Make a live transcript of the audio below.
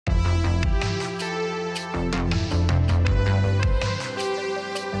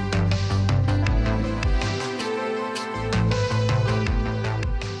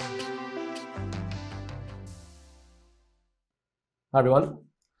Hi everyone,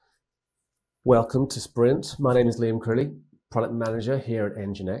 welcome to Sprint. My name is Liam Crilly, Product Manager here at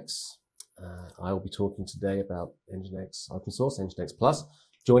NGINX. I will be talking today about NGINX Open Source, NGINX Plus.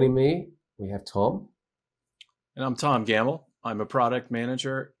 Joining me, we have Tom. And I'm Tom Gamull. I'm a Product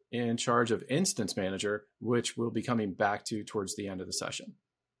Manager in charge of Instance Manager, which we'll be coming back to towards the end of the session.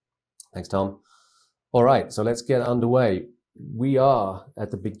 Thanks, Tom. All right, so let's get underway. We are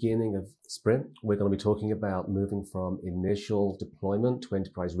at the beginning of Sprint. We're going to be talking about moving from initial deployment to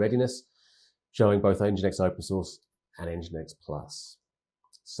enterprise readiness, showing both NGINX Open Source and NGINX Plus.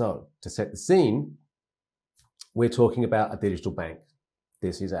 So to set the scene, we're talking about a digital bank.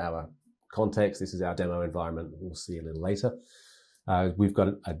 This is our context. This is our demo environment. We'll see a little later. We've got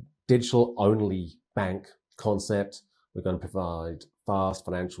a digital-only bank concept. We're going to provide fast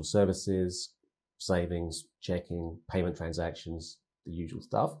financial services, savings, checking, payment transactions, the usual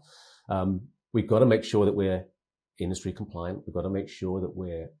stuff. We've got to make sure that we're industry compliant. We've got to make sure that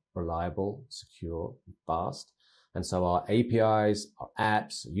we're reliable, secure, and fast. And so our APIs, our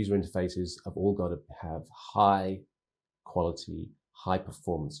apps, our user interfaces have all got to have high quality, high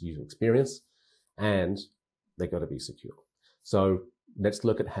performance user experience, and they've got to be secure. So let's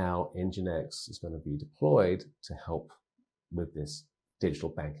look at how NGINX is going to be deployed to help with this digital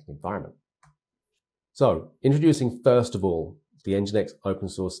banking environment. So introducing, first of all, the NGINX Open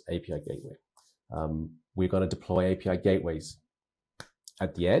Source API Gateway. We're going to deploy API gateways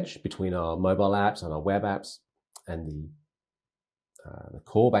at the edge between our mobile apps and our web apps and the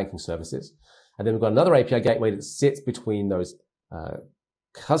core banking services. And then we've got another API gateway that sits between those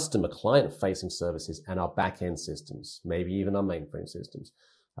customer client-facing services and our back-end systems, maybe even our mainframe systems,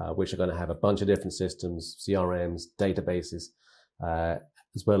 which are going to have a bunch of different systems, CRMs, databases,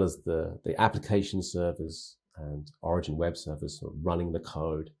 as well as the application servers and Origin web servers sort of running the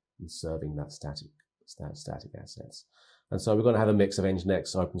code and serving that static assets. And so we're going to have a mix of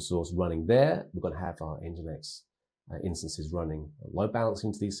NGINX Open Source running there. We're going to have our NGINX instances running load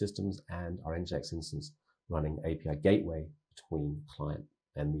balancing to these systems, and our NGINX instance running API gateway between client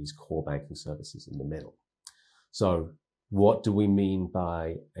and these core banking services in the middle. So what do we mean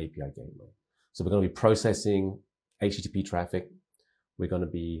by API gateway? So we're going to be processing HTTP traffic. We're going to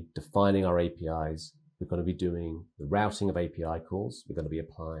be defining our APIs. We're going to be doing the routing of API calls. We're going to be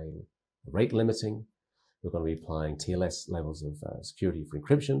applying rate limiting. We're going to be applying TLS levels of security for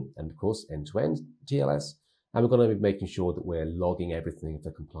encryption, and of course, end-to-end TLS. And we're going to be making sure that we're logging everything for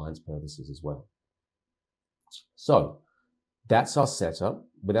compliance purposes as well. So that's our setup.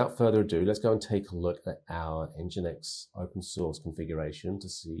 Without further ado, let's go and take a look at our NGINX open source configuration to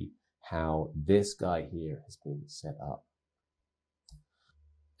see how this guy here has been set up.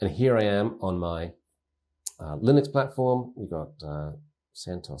 And here I am on my Linux platform. We've got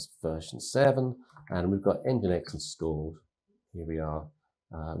CentOS version 7, and we've got NGINX installed. Here we are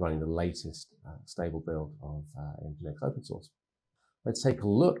running the latest stable build of NGINX open source. Let's take a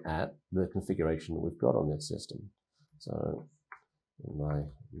look at the configuration that we've got on this system. So in my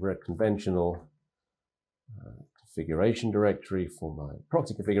very conventional configuration directory for my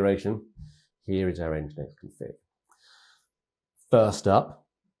proxy configuration, here is our NGINX config. First up,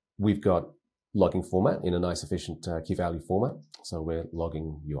 we've got logging format in a nice efficient key value format. So we're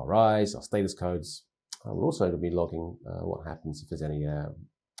logging URIs, our status codes. We're also going to be logging what happens if there's any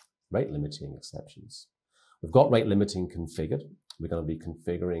rate limiting exceptions. We've got rate limiting configured. We're going to be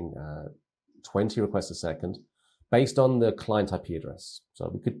configuring 20 requests a second based on the client IP address.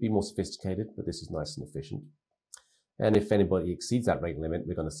 So we could be more sophisticated, but this is nice and efficient. And if anybody exceeds that rate limit,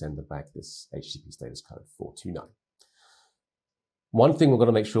 we're going to send them back this HTTP status code 429. One thing we're going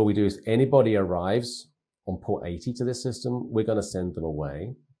to make sure we do is if anybody arrives on port 80 to this system, we're going to send them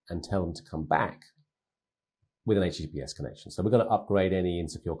away and tell them to come back with an HTTPS connection. So we're going to upgrade any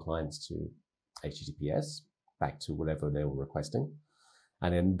insecure clients to HTTPS back to whatever they were requesting.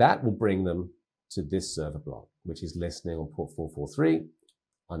 And then that will bring them to this server block, which is listening on port 443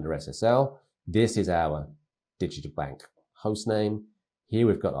 under SSL. This is our digital bank host name. Here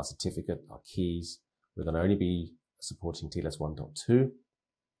we've got our certificate, our keys. We're going to only be supporting TLS 1.2,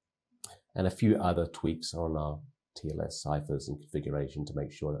 and a few other tweaks on our TLS ciphers and configuration to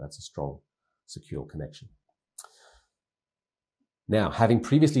make sure that that's a strong, secure connection. Now, having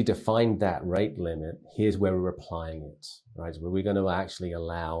previously defined that rate limit, here's where we're applying it, right? Where we're going to actually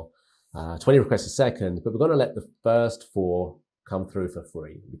allow 20 requests a second, but we're going to let the first 4 come through for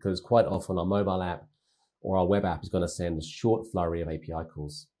free, because quite often our mobile app or our web app is going to send a short flurry of API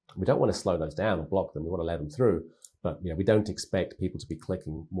calls. We don't want to slow those down or block them. We want to let them through. But we don't expect people to be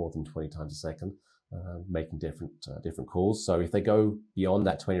clicking more than 20 times a second, making different calls. So if they go beyond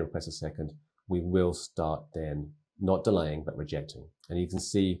that 20 requests a second, we will start then not delaying, but rejecting. And you can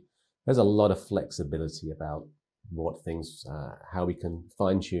see there's a lot of flexibility about what things, how we can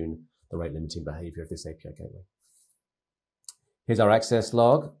fine-tune the rate limiting behavior of this API gateway. Here's our access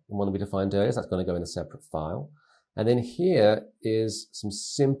log, the one that we defined earlier. So that's going to go in a separate file. And then here is some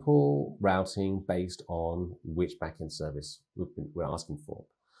simple routing based on which backend service we're asking for.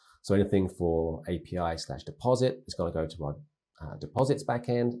 So anything for API/deposit is going to go to our deposits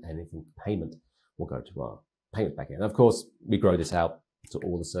backend, and anything payment will go to our payment backend. And of course, we grow this out to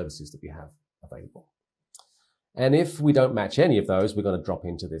all the services that we have available. And if we don't match any of those, we're going to drop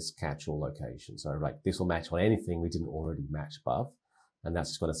into this catch-all location. So like this will match on anything we didn't already match above. And that's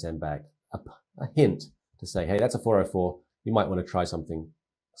just going to send back a hint to say, hey, that's a 404. You might want to try something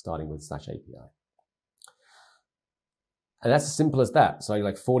starting with /API. And that's as simple as that. So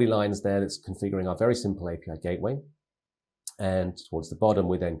like 40 lines there that's configuring our very simple API gateway. And towards the bottom,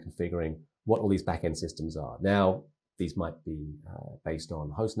 we're then configuring what all these backend systems are. Now, these might be based on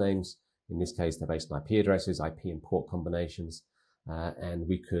host names. In this case, they're based on IP addresses, IP and port combinations, and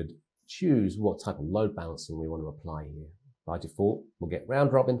we could choose what type of load balancing we want to apply here. By default, we'll get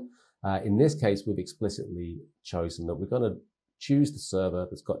round robin. In this case, we've explicitly chosen that we're going to choose the server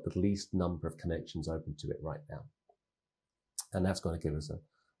that's got the least number of connections open to it right now. And that's going to give us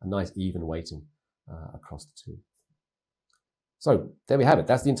a nice even weighting across the two. So there we have it.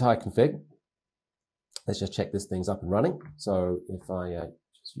 That's the entire config. Let's just check this thing's up and running. So if I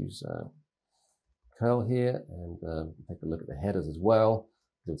just use curl here and take a look at the headers as well.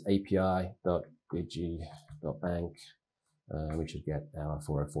 So it's api.bg.bank. We should get our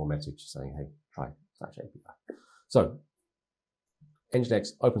 404 message saying, hey, try /API. So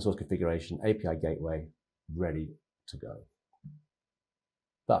NGINX open source configuration, API gateway, ready to go.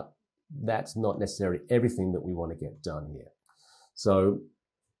 But that's not necessarily everything that we want to get done here. So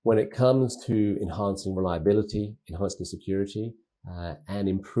when it comes to enhancing reliability, enhancing security, and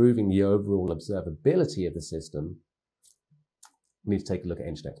improving the overall observability of the system, we need to take a look at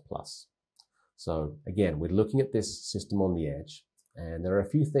NGINX Plus. So again, we're looking at this system on the edge, and there are a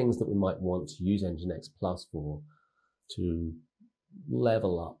few things that we might want to use NGINX Plus for to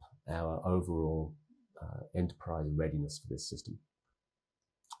level up our overall enterprise readiness for this system.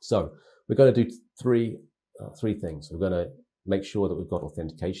 So we're going to do three things. We're going to make sure that we've got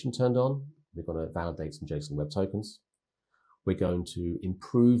authentication turned on. We're going to validate some JSON Web Tokens. We're going to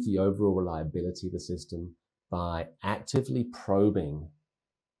improve the overall reliability of the system by actively probing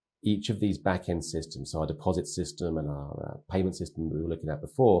each of these backend systems. So our deposit system and our payment system that we were looking at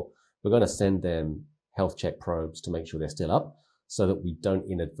before, we're going to send them health check probes to make sure they're still up so that we don't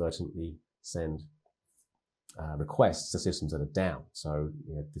inadvertently send requests to systems that are down. So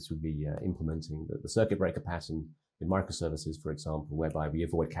this would be implementing the circuit breaker pattern in microservices, for example, whereby we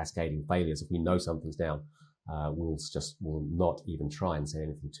avoid cascading failures. If we know something's down, we'll not even try and say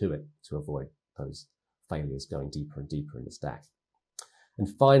anything to it to avoid those failures going deeper and deeper in the stack. And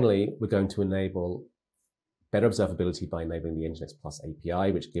finally, we're going to enable better observability by enabling the NGINX Plus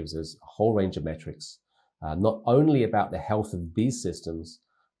API, which gives us a whole range of metrics, not only about the health of these systems,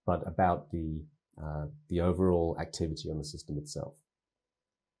 but about the overall activity on the system itself.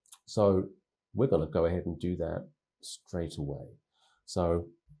 So we're going to go ahead and do that straight away. So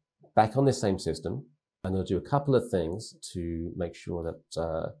back on this same system, I'm going to do a couple of things to make sure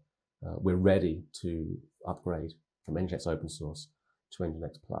that we're ready to upgrade from NGINX open source to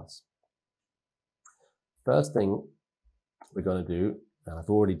NGINX Plus. First thing we're going to do, and I've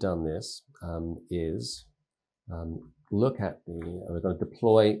already done this, is look at we're going to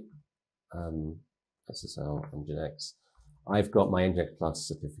deploy SSL NGINX. I've got my NGINX Plus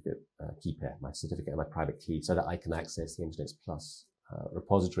certificate key pair, my certificate and my private key, so that I can access the NGINX Plus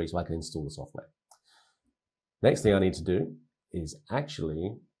repository so I can install the software. Next thing I need to do is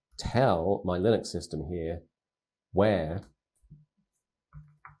actually tell my Linux system here where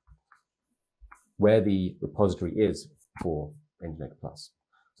the repository is for NGINX Plus.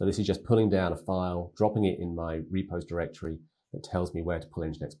 So this is just pulling down a file, dropping it in my repos directory that tells me where to pull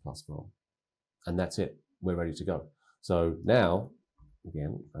NGINX Plus from. And that's it. We're ready to go. So now,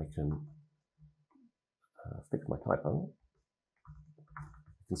 again, I can fix my typo.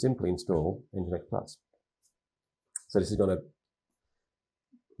 I can simply install NGINX Plus. So this is going to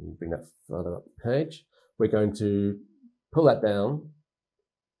bring that further up the page. We're going to pull that down.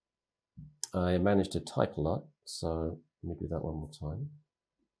 I managed to type a lot, so let me do that one more time.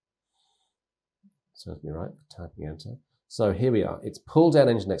 Serves me right for typing enter. So here we are. It's pulled down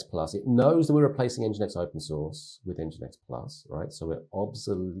NGINX Plus. It knows that we're replacing NGINX open source with NGINX Plus, right? So we're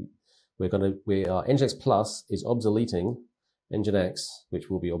obsolete. NGINX Plus is obsoleting NGINX, which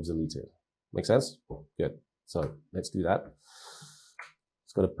will be obsoleted. Make sense? Good. So let's do that.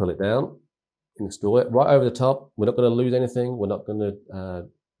 Just got to pull it down, install it right over the top. We're not going to lose anything. We're not going to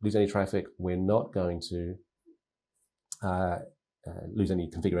lose any traffic. We're not going to lose any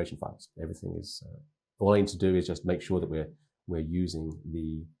configuration files. Everything is, all I need to do is just make sure that we're using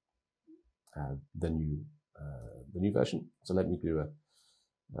the new version. So let me do a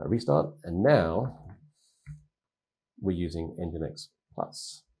restart, and now we're using NGINX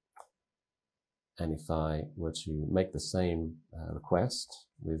Plus. And if I were to make the same request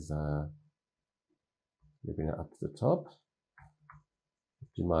with moving it up to the top,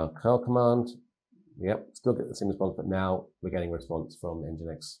 do my curl command, yep, still get the same response, but now we're getting a response from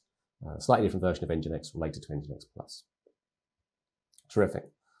NGINX, slightly different version of NGINX related to NGINX Plus. Terrific.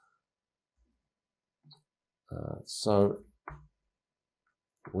 So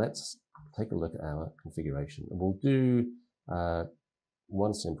let's take a look at our configuration, and we'll do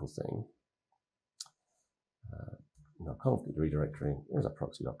one simple thing. Conf redirectory, here's our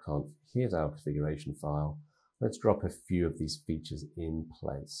proxy.conf, here's our configuration file. Let's drop a few of these features in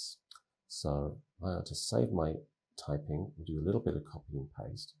place. So to save my typing, we'll do a little bit of copy and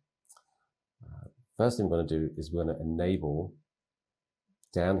paste. First thing we're going to do is we're going to enable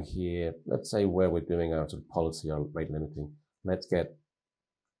down here, let's say where we're doing our sort of policy, our rate limiting, let's get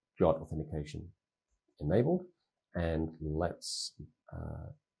JOT authentication enabled, and let's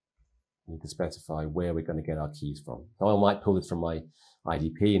need to specify where we're going to get our keys from. So I might pull this from my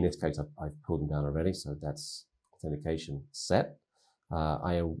IDP. In this case, I've pulled them down already, so that's authentication set.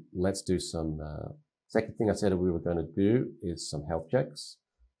 Let's do some, second thing I said we were going to do is some health checks.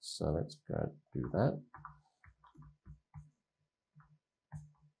 So let's go do that.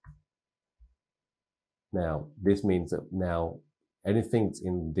 Now, this means that now anything that's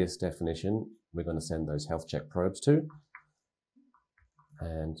in this definition, we're going to send those health check probes to.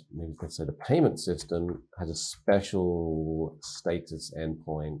 And maybe let's say the payment system has a special status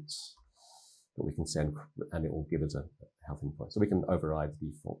endpoint that we can send, and it will give us a health endpoint. So we can override the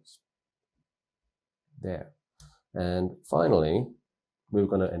defaults there. And finally, we're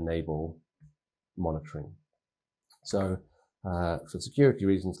going to enable monitoring. So for security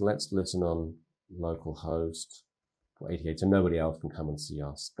reasons, let's listen on localhost for 88, so nobody else can come and see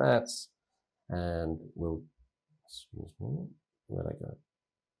our stats. And we'll, excuse me, where'd I go?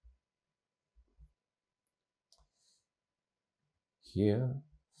 Here,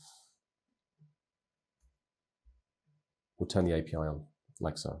 we'll turn the API on,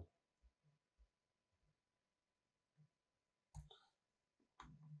 like so.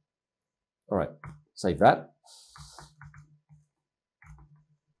 All right, save that.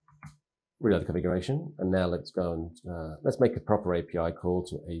 Reload the configuration, and now let's go and let's make a proper API call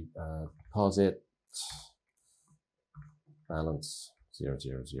to a posit balance 000,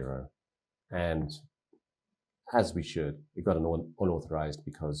 and as we should, we've got an unauthorized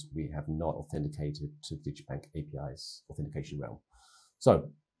because we have not authenticated to Digibank API's authentication realm. So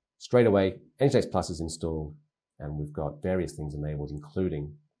straight away, NGINX Plus is installed, and we've got various things enabled,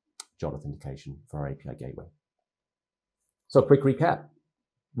 including JOT authentication for our API gateway. So quick recap.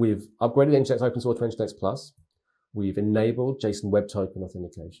 We've upgraded NGINX open source to NGINX Plus. We've enabled JSON Web Token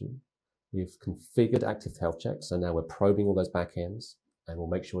authentication. We've configured active health checks. So now we're probing all those backends, and we'll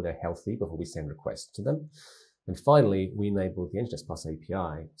make sure they're healthy before we send requests to them. And finally, we enabled the NGINX Plus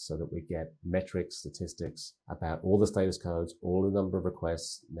API so that we get metrics, statistics about all the status codes, all the number of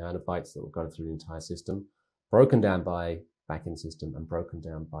requests, the amount of bytes that will go through the entire system, broken down by backend system and broken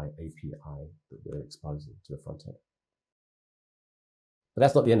down by API that we're exposing to the front end. But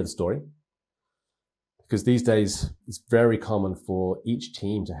that's not the end of the story, because these days it's very common for each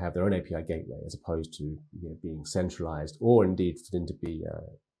team to have their own API gateway as opposed to being centralized or indeed for them to be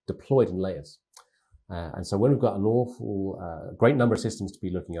deployed in layers. And so when we've got an awful, great number of systems to be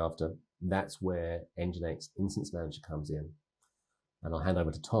looking after, that's where NGINX Instance Manager comes in. And I'll hand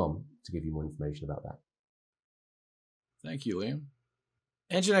over to Tom to give you more information about that. Thank you, Liam.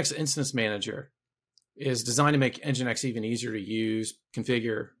 NGINX Instance Manager is designed to make NGINX even easier to use,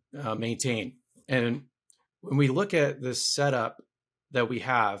 configure, maintain. And when we look at this setup that we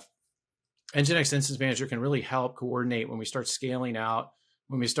have, NGINX Instance Manager can really help coordinate when we start scaling out,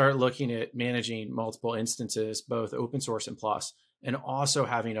 when we start looking at managing multiple instances, both open source and plus, and also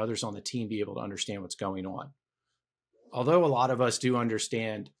having others on the team be able to understand what's going on. Although a lot of us do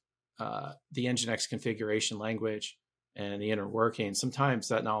understand the NGINX configuration language and the inner working, sometimes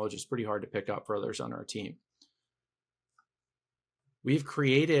that knowledge is pretty hard to pick up for others on our team. We've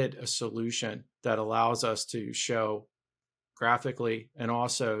created a solution that allows us to show graphically and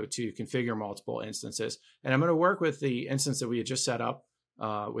also to configure multiple instances. And I'm going to work with the instance that we had just set up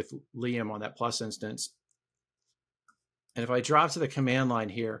with Liam on that Plus instance And if I drop to the command line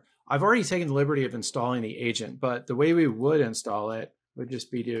here, I've already taken the liberty of installing the agent, but the way we would install it would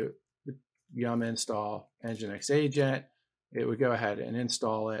just be to yum install NGINX agent. It would go ahead and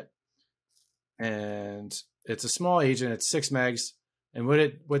install it. And it's a small agent, it's 6 megs. And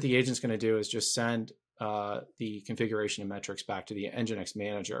what the agent's going to do is just send the configuration and metrics back to the NGINX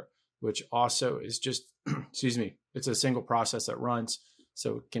manager, which also is just, excuse me, it's a single process that runs,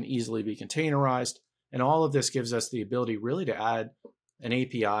 so it can easily be containerized. And all of this gives us the ability really to add an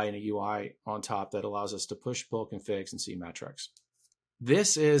API and a UI on top that allows us to push, pull configs and see metrics.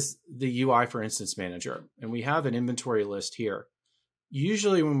 This is the UI for Instance Manager, and we have an inventory list here.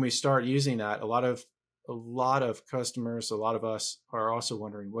 Usually when we start using that, a lot of customers, a lot of us are also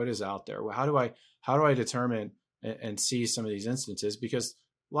wondering what is out there. Well, how do I determine and see some of these instances? Because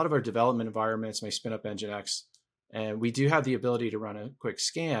a lot of our development environments may spin up NGINX, and we do have the ability to run a quick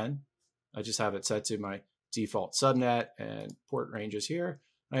scan. I just have it set to my default subnet and port ranges here.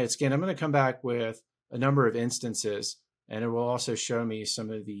 I hit scan. I'm going to come back with a number of instances, and it will also show me some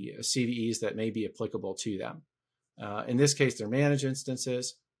of the CVEs that may be applicable to them. In this case, they're managed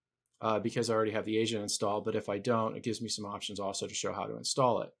instances because I already have the agent installed, but if I don't, it gives me some options also to show how to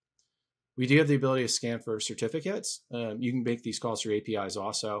install it. We do have the ability to scan for certificates. You can make these calls through APIs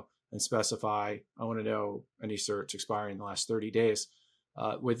also and specify, I want to know any certs expiring in the last 30 days.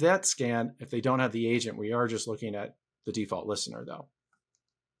 With that scan, if they don't have the agent, we are just looking at the default listener though.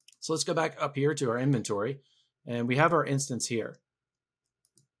 So let's go back up here to our inventory, and we have our instance here.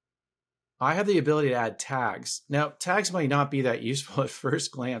 I have the ability to add tags. Now, tags might not be that useful at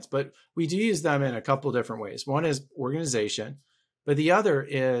first glance, but we do use them in a couple different ways. One is organization, but the other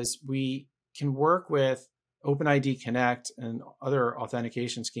is we can work with OpenID Connect and other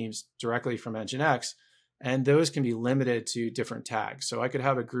authentication schemes directly from NGINX, and those can be limited to different tags. So I could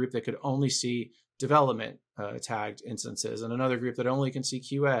have a group that could only see development tagged instances, and another group that only can see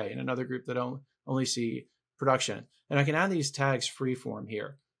QA, and another group that only see production. And I can add these tags freeform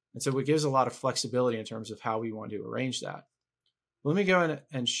here. And so it gives a lot of flexibility in terms of how we want to arrange that. Let me go in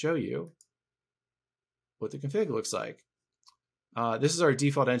and show you what the config looks like. This is our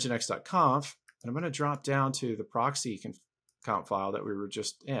default nginx.conf, and I'm going to drop down to the proxy conf file that we were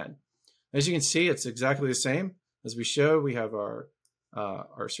just in. As you can see, it's exactly the same as we showed. We have our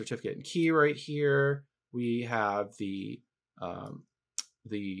certificate and key right here. We have the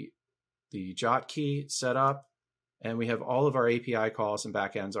JOT key set up, and we have all of our API calls and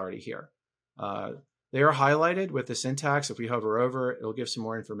backends already here. They are highlighted with the syntax. If we hover over it, it'll give some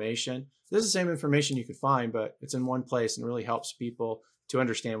more information. This is the same information you could find, but it's in one place and really helps people to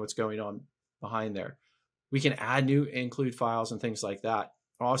understand what's going on behind there. We can add new include files and things like that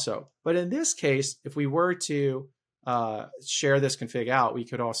also. But in this case, if we were to share this config out, we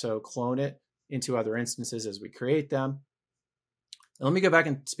could also clone it into other instances as we create them. And let me go back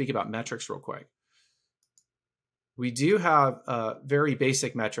and speak about metrics real quick. We do have very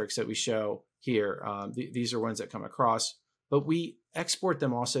basic metrics that we show here. These are ones that come across, but we export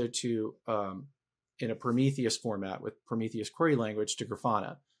them also to in a Prometheus format with Prometheus query language to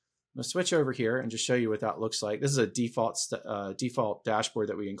Grafana. I'm going to switch over here and just show you what that looks like. This is a default dashboard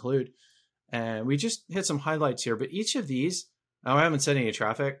that we include, and we just hit some highlights here. But each of these, now I haven't set any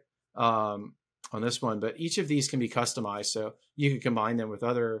traffic on this one, but each of these can be customized. So you could combine them with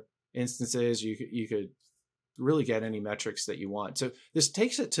other instances. You could really get any metrics that you want. So this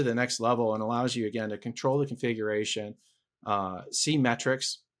takes it to the next level and allows you again to control the configuration, see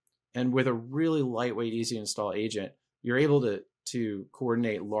metrics, and with a really lightweight, easy to install agent, you're able to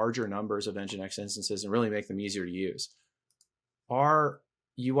coordinate larger numbers of NGINX instances and really make them easier to use. Our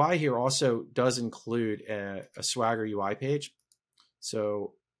UI here also does include a Swagger UI page.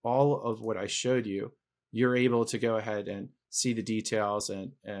 So all of what I showed you, you're able to go ahead and see the details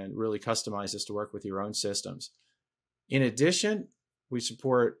and really customize this to work with your own systems. In addition, we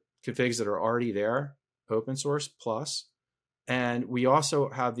support configs that are already there, open source plus, and we also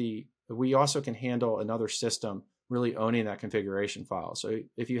can handle another system really owning that configuration file. So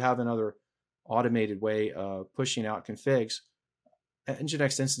if you have another automated way of pushing out configs,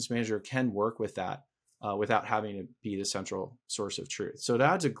 NGINX Instance Manager can work with that without having to be the central source of truth. So it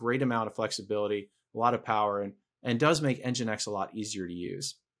adds a great amount of flexibility, a lot of power, and does make NGINX a lot easier to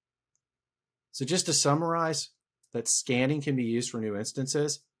use. So just to summarize, that scanning can be used for new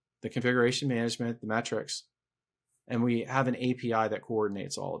instances, the configuration management, the metrics, and we have an API that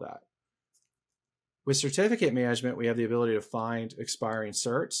coordinates all of that. With certificate management, we have the ability to find expiring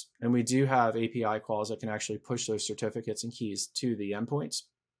certs, and we do have API calls that can actually push those certificates and keys to the endpoints.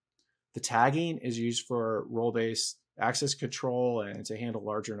 The tagging is used for role-based access control and to handle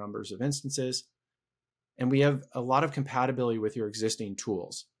larger numbers of instances. And we have a lot of compatibility with your existing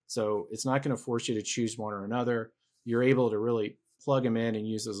tools. So it's not going to force you to choose one or another. You're able to really plug them in and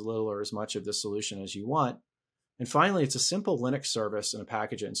use as little or as much of the solution as you want. And finally, it's a simple Linux service and a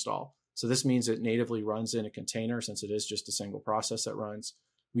package install. So this means it natively runs in a container since it is just a single process that runs.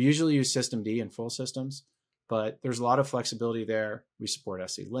 We usually use systemd in full systems, but there's a lot of flexibility there. We support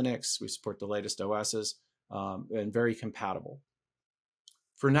SE Linux, we support the latest OSs, and very compatible.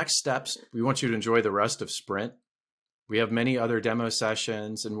 For next steps, we want you to enjoy the rest of Sprint. We have many other demo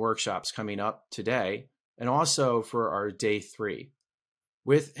sessions and workshops coming up today, and also for our day 3.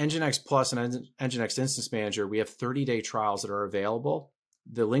 With NGINX Plus and NGINX Instance Manager, we have 30-day trials that are available.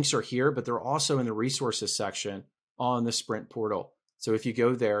 The links are here, but they're also in the resources section on the Sprint portal. So if you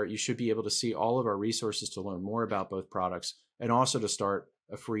go there, you should be able to see all of our resources to learn more about both products and also to start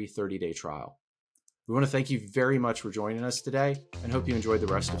a free 30-day trial. We want to thank you very much for joining us today and hope you enjoyed the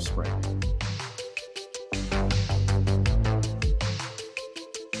rest of Sprint.